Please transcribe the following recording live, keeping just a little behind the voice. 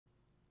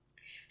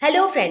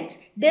Hello friends,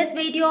 this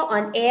video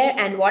on air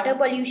and water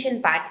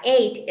pollution part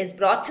 8 is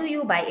brought to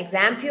you by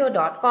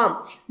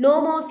examfear.com.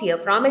 No more fear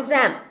from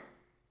exam.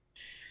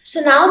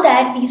 So now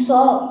that we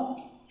saw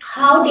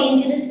how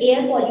dangerous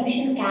air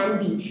pollution can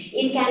be,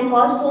 it can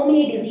cause so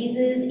many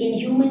diseases in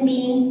human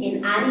beings,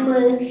 in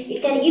animals,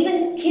 it can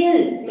even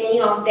kill many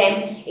of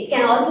them, it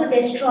can also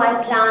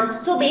destroy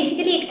plants. So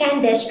basically it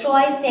can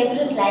destroy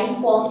several life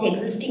forms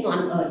existing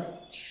on earth.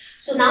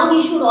 So now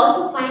we should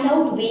also find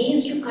out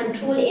ways to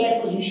control air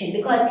pollution,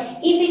 because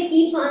if it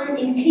keeps on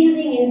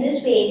increasing in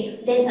this way,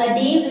 then a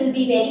day will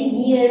be very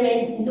near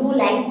when no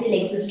life will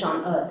exist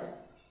on earth.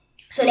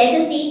 So let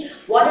us see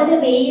what are the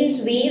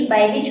various ways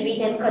by which we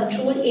can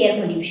control air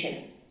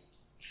pollution.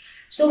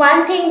 So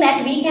one thing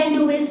that we can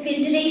do is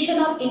filtration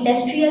of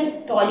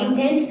industrial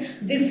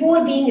pollutants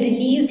before being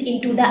released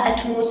into the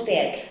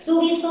atmosphere. So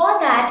we saw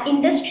that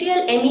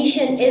industrial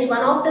emission is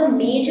one of the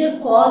major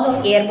cause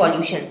of air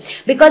pollution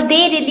because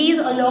they release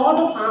a lot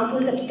of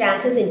harmful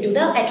substances into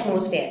the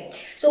atmosphere.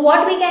 So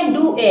what we can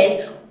do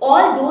is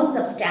all those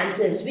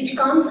substances which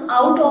comes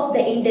out of the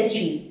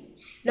industries,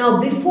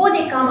 now before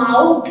they come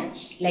out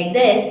like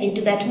this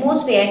into the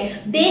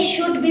atmosphere, they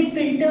should be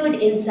filtered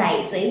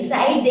inside. So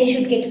inside they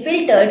should get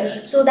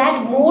filtered so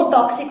that more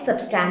toxic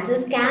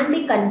substances can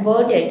be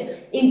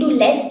converted into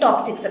less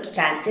toxic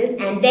substances,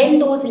 and then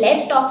those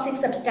less toxic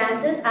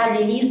substances are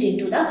released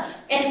into the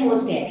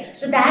atmosphere.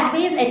 So that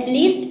way at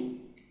least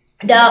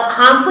the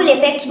harmful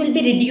effects will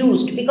be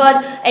reduced, because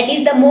at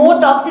least the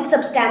more toxic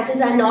substances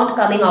are not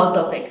coming out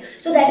of it.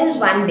 So that is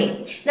one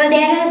way. Now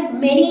there are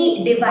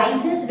many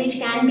devices which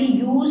can be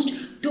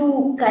used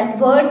to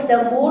convert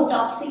the more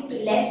toxic to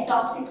less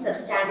toxic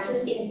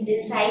substances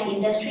inside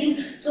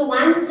industries. So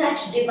one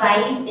such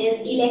device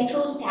is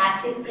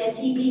Electrostatic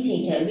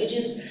Precipitator, which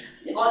is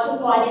also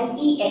called as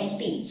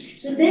ESP.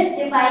 So this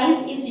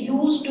device is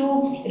used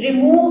to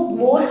remove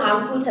more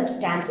harmful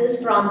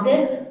substances from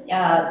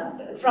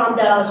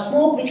the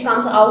smoke which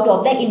comes out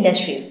of the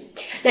industries.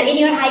 Now in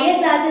your higher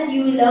classes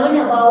you will learn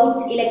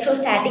about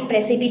electrostatic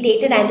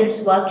precipitator and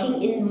its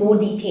working in more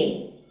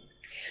detail.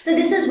 So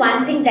this is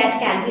one thing that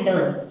can be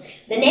done.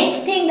 The next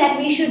thing that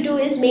we should do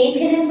is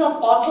maintenance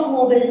of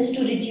automobiles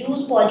to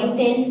reduce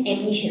pollutants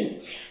emission.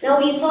 Now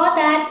we saw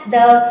that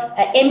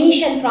the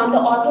emission from the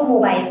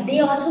automobiles, they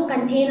also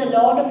contain a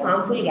lot of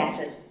harmful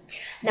gases.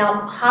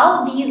 Now,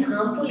 how these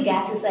harmful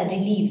gases are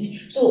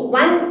released? So,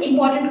 one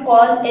important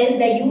cause is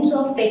the use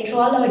of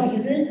petrol or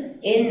diesel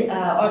in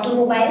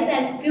automobiles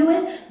as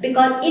fuel,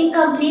 because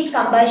incomplete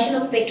combustion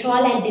of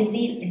petrol and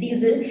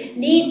diesel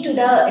lead to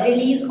the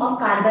release of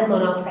carbon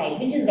monoxide,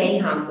 which is very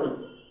harmful.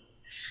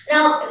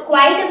 Now,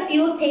 quite a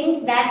few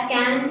things that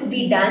can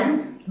be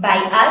done by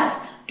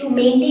us to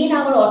maintain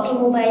our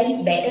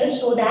automobiles better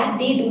so that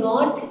they do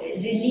not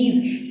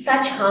release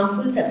such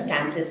harmful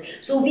substances.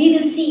 So we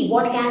will see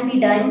what can be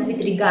done with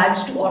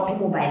regards to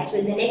automobiles. So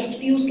in the next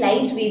few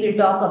slides we will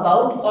talk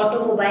about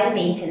automobile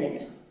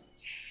maintenance.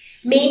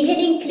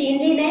 Maintaining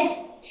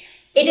cleanliness.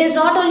 It is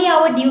not only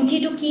our duty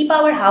to keep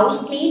our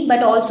house clean,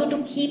 but also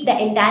to keep the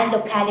entire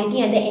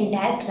locality and the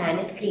entire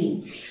planet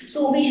clean.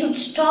 So we should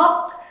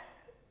stop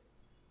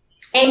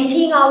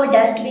emptying our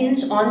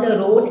dustbins on the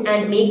road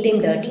and make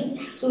them dirty.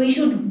 So we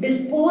should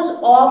dispose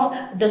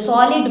of the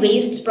solid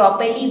wastes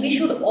properly. We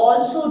should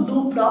also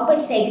do proper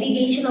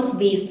segregation of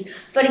wastes.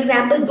 For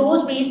example,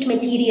 those waste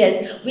materials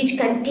which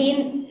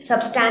contain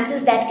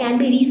substances that can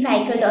be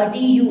recycled or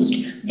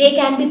reused, they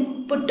can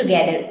be put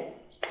together.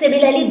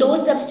 Similarly,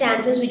 those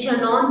substances which are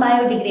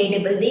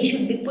non-biodegradable, they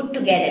should be put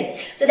together.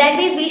 So that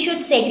means we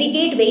should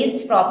segregate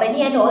wastes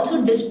properly and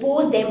also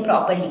dispose them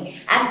properly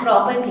at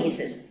proper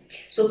places.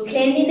 So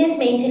cleanliness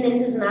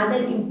maintenance is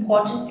another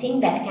important thing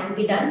that can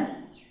be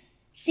done.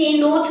 Say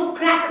no to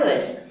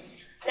crackers.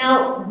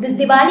 Now the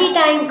Diwali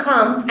time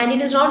comes, and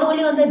it is not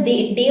only on the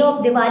day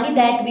of Diwali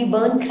that we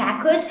burn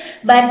crackers,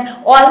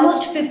 but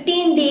almost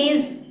 15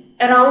 days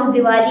around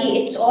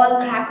Diwali, it's all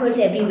crackers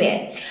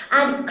everywhere.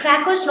 And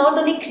crackers not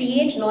only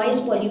create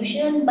noise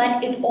pollution,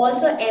 but it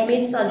also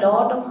emits a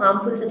lot of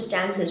harmful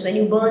substances when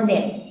you burn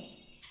them.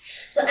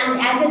 So, and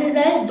as a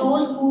result,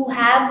 those who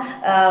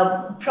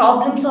have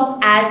problems of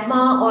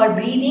asthma or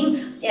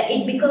breathing,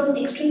 it becomes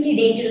extremely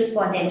dangerous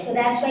for them. So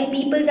that's why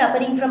people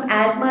suffering from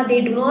asthma,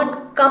 they do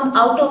not come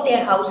out of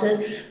their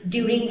houses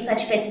during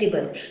such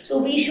festivals.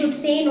 So we should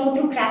say no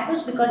to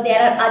crackers, because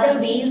there are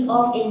other ways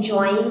of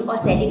enjoying or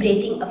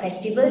celebrating a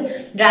festival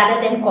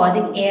rather than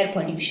causing air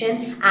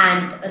pollution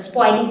and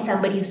spoiling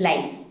somebody's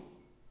life.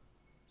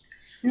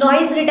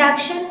 Noise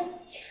reduction.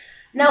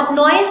 Now,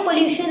 noise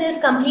pollution is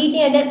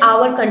completely under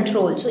our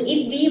control. So,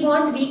 if we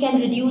want, we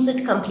can reduce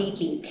it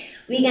completely.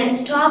 We can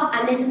stop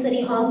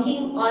unnecessary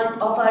honking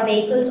of our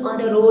vehicles on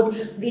the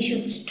road. We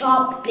should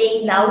stop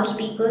playing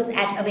loudspeakers in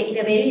a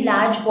very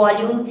large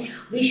volume.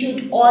 We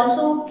should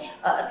also,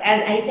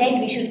 as I said,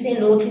 we should say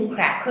no to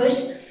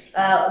crackers.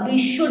 We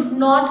should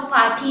not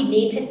party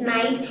late at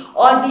night,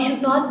 or we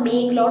should not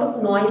make a lot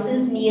of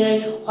noises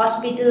near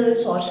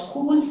hospitals or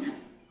schools.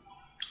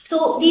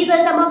 So these are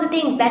some of the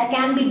things that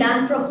can be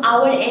done from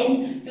our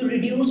end to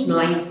reduce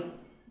noise.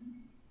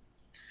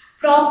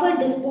 Proper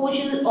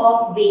disposal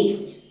of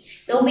wastes.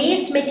 Now,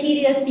 waste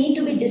materials need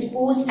to be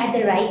disposed at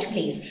the right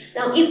place.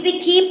 Now, if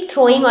we keep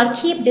throwing or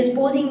keep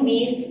disposing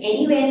wastes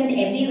anywhere and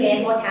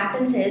everywhere, what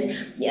happens is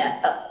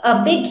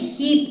a big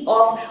heap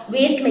of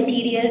waste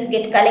materials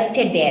get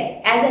collected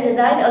there. As a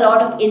result, a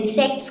lot of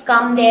insects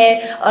come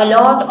there, a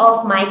lot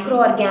of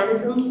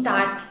microorganisms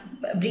start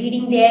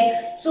breeding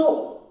there.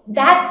 So,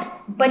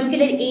 that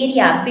particular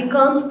area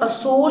becomes a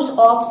source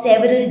of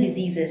several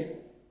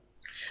diseases.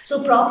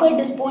 So, proper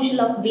disposal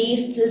of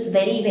wastes is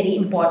very, very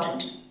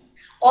important.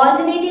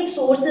 Alternative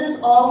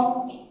sources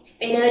of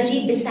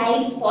energy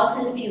besides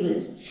fossil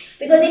fuels,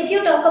 because if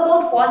you talk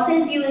about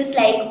fossil fuels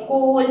like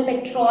coal,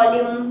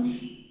 petroleum,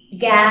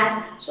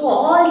 gas, so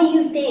all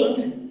these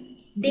things,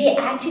 they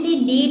actually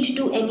lead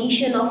to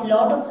emission of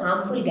lot of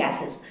harmful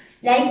gases.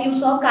 Like you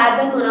saw,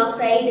 carbon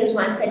monoxide is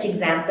one such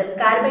example,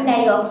 carbon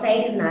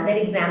dioxide is another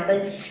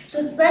example.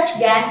 So such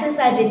gases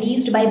are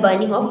released by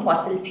burning of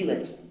fossil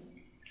fuels.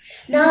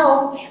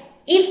 Now,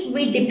 if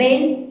we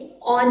depend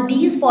on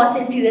these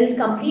fossil fuels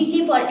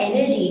completely for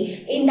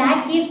energy, in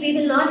that case we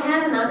will not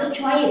have another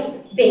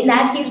choice. In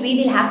that case we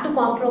will have to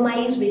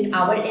compromise with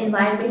our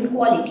environment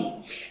quality.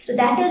 So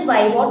that is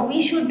why what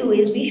we should do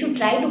is we should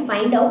try to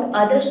find out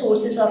other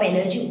sources of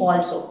energy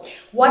also.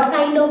 What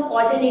kind of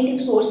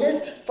alternative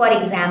sources? For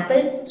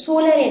example,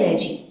 solar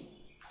energy,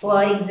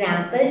 for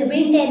example,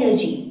 wind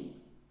energy,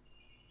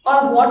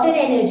 or water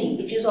energy,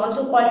 which is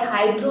also called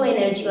hydro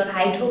energy or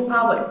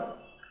hydropower.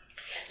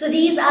 So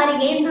these are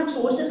again some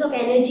sources of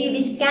energy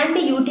which can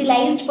be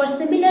utilized for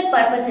similar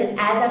purposes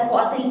as our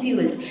fossil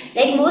fuels.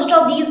 Like most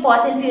of these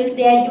fossil fuels,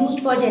 they are used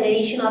for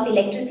generation of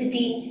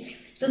electricity.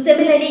 So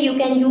similarly, you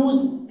can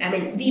use,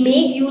 we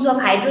make use of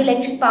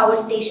hydroelectric power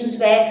stations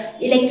where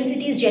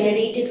electricity is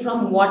generated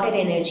from water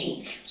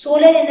energy.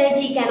 Solar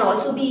energy can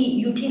also be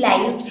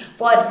utilized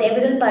for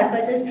several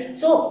purposes.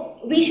 So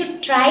we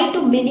should try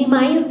to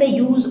minimize the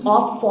use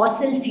of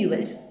fossil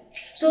fuels.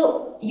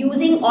 So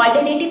using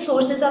alternative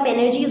sources of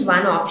energy is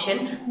one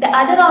option. The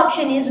other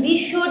option is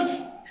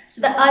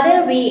the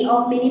other way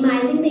of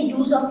minimizing the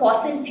use of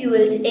fossil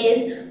fuels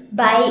is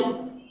by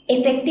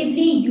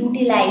effectively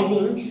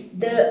utilizing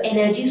the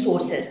energy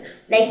sources.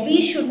 Like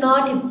we should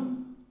not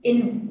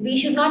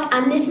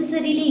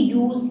unnecessarily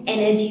use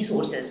energy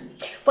sources.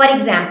 For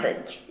example,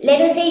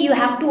 let us say you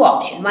have two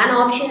options. One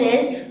option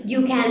is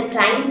you can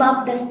climb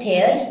up the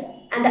stairs,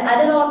 and the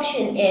other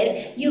option is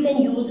you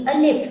can use a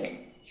lift.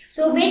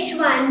 So which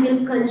one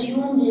will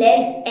consume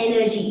less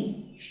energy?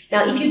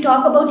 Now if you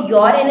talk about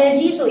your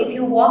energy, so if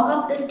you walk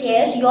up the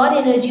stairs, your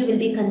energy will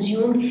be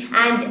consumed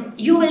and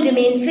you will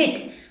remain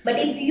fit. But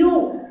if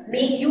you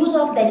make use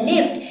of the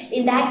lift,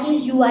 in that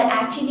case you are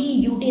actually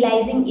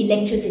utilizing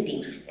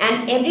electricity.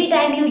 And every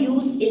time you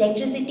use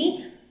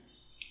electricity,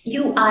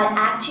 you are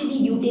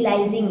actually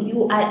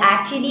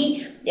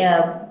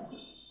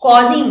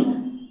causing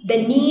the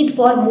need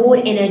for more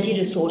energy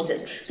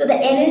resources. So the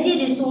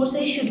energy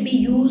resources should be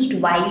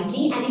used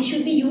wisely and it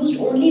should be used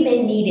only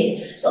when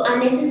needed. So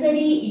unnecessary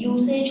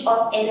usage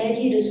of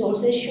energy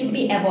resources should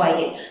be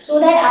avoided so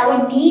that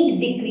our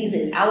need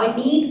decreases, our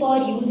need for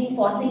using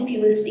fossil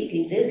fuels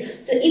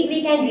decreases. So if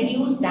we can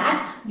reduce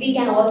that, we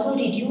can also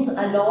reduce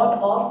a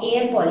lot of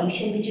air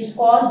pollution which is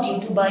caused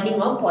due to burning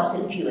of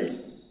fossil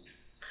fuels.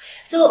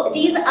 So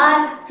these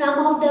are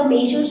some of the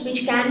measures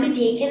which can be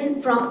taken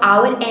from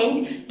our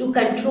end to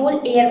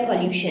control air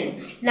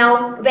pollution.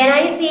 Now, when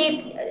I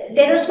say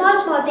there are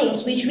small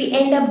things which we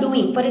end up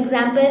doing. For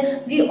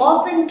example, we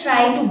often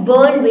try to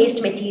burn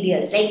waste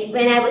materials. Like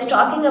when I was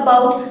talking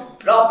about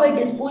proper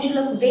disposal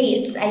of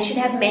wastes, I should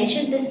have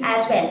mentioned this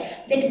as well,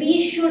 that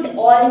we should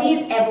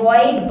always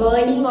avoid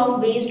burning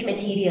of waste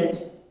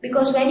materials.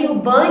 Because when you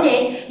burn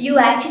it, you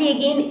actually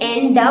again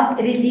end up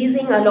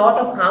releasing a lot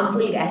of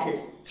harmful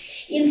gases.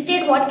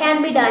 Instead, what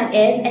can be done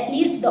is at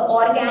least the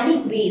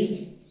organic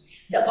wastes.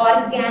 The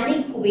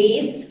organic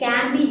wastes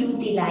can be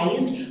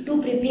utilized to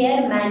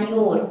prepare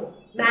manure.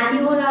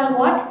 Manure are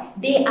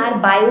what? They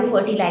are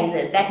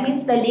biofertilizers. That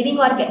means the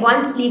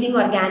once living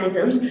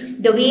organisms,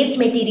 the waste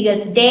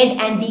materials, dead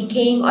and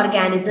decaying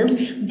organisms,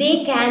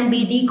 they can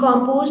be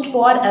decomposed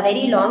for a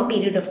very long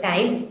period of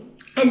time.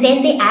 And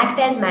then they act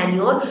as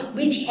manure,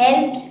 which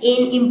helps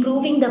in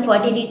improving the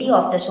fertility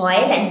of the soil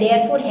and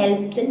therefore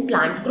helps in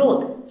plant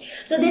growth.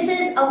 So this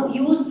is a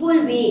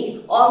useful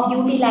way of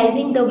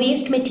utilizing the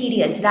waste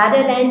materials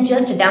rather than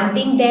just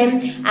dumping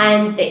them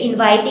and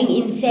inviting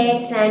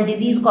insects and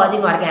disease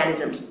causing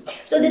organisms.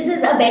 So this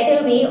is a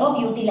better way of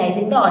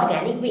utilizing the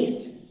organic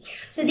wastes.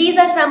 So these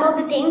are some of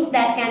the things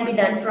that can be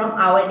done from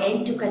our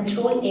end to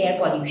control air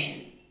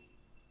pollution.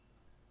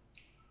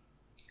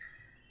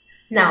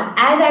 Now,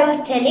 as I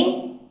was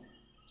telling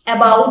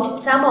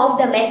about some of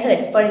the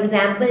methods, for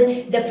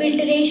example, the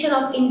filtration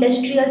of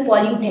industrial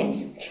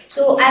pollutants.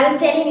 So I was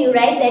telling you,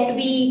 right, that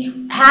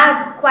we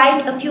have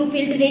quite a few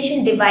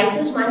filtration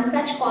devices. One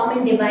such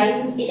common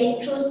device is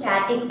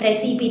electrostatic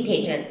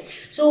precipitator.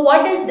 So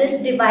what does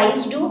this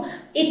device do?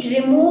 it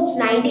removes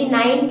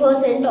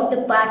 99% of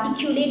the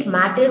particulate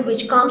matter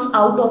which comes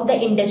out of the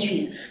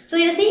industries. So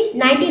you see,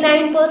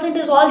 99%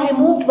 is all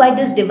removed by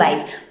this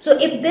device. So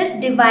if this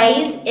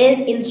device is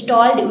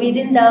installed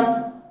within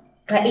the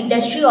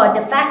industry or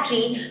the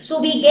factory,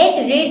 so we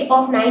get rid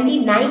of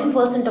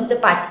 99% of the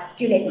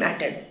particulate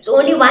matter. So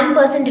only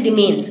 1%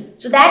 remains.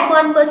 So that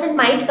 1%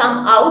 might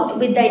come out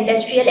with the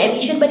industrial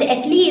emission, but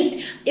at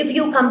least if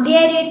you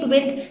compare it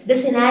with the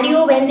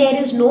scenario when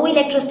there is no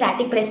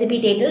electrostatic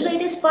precipitator, so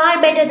it is far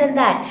better than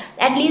that.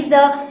 At least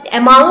the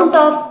amount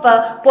of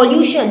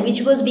pollution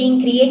which was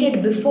being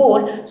created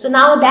before, so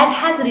now that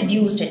has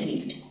reduced at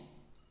least.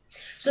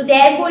 So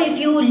therefore, if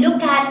you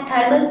look at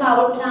thermal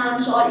power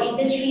plants or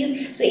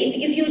industries, so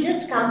if you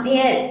just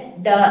compare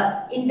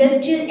the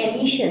industrial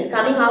emission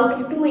coming out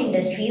of two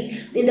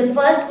industries, in the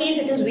first case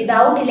it is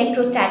without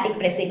electrostatic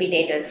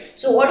precipitator.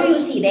 So what do you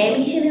see? The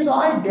emission is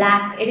all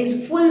black. It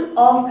is full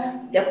of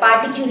the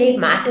particulate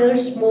matter,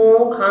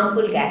 smoke,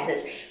 harmful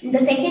gases. In the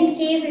second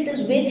case, it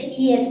is with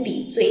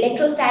ESP. So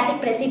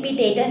electrostatic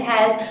precipitator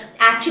has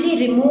actually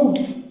removed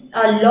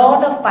a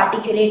lot of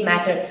particulate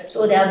matter.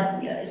 So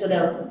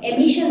the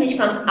emission which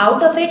comes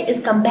out of it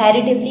is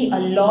comparatively a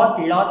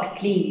lot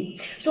clean.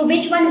 So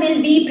which one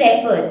will we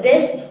prefer,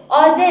 this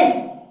or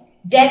this?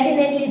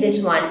 Definitely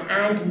this one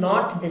and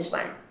not this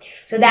one.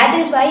 So that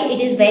is why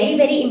it is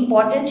very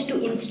important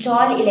to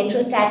install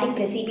electrostatic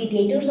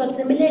precipitators or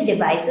similar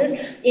devices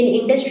in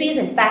industries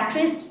and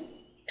factories,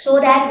 so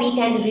that we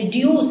can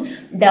reduce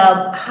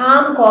the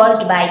harm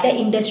caused by the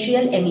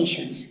industrial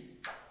emissions.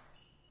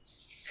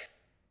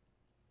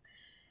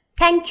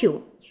 Thank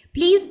you.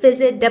 Please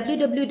visit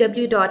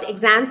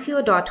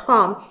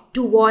www.examfear.com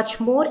to watch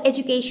more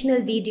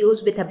educational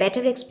videos with a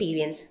better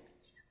experience.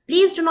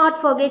 Please do not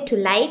forget to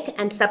like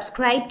and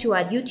subscribe to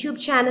our YouTube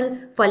channel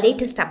for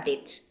latest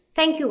updates.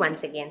 Thank you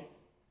once again.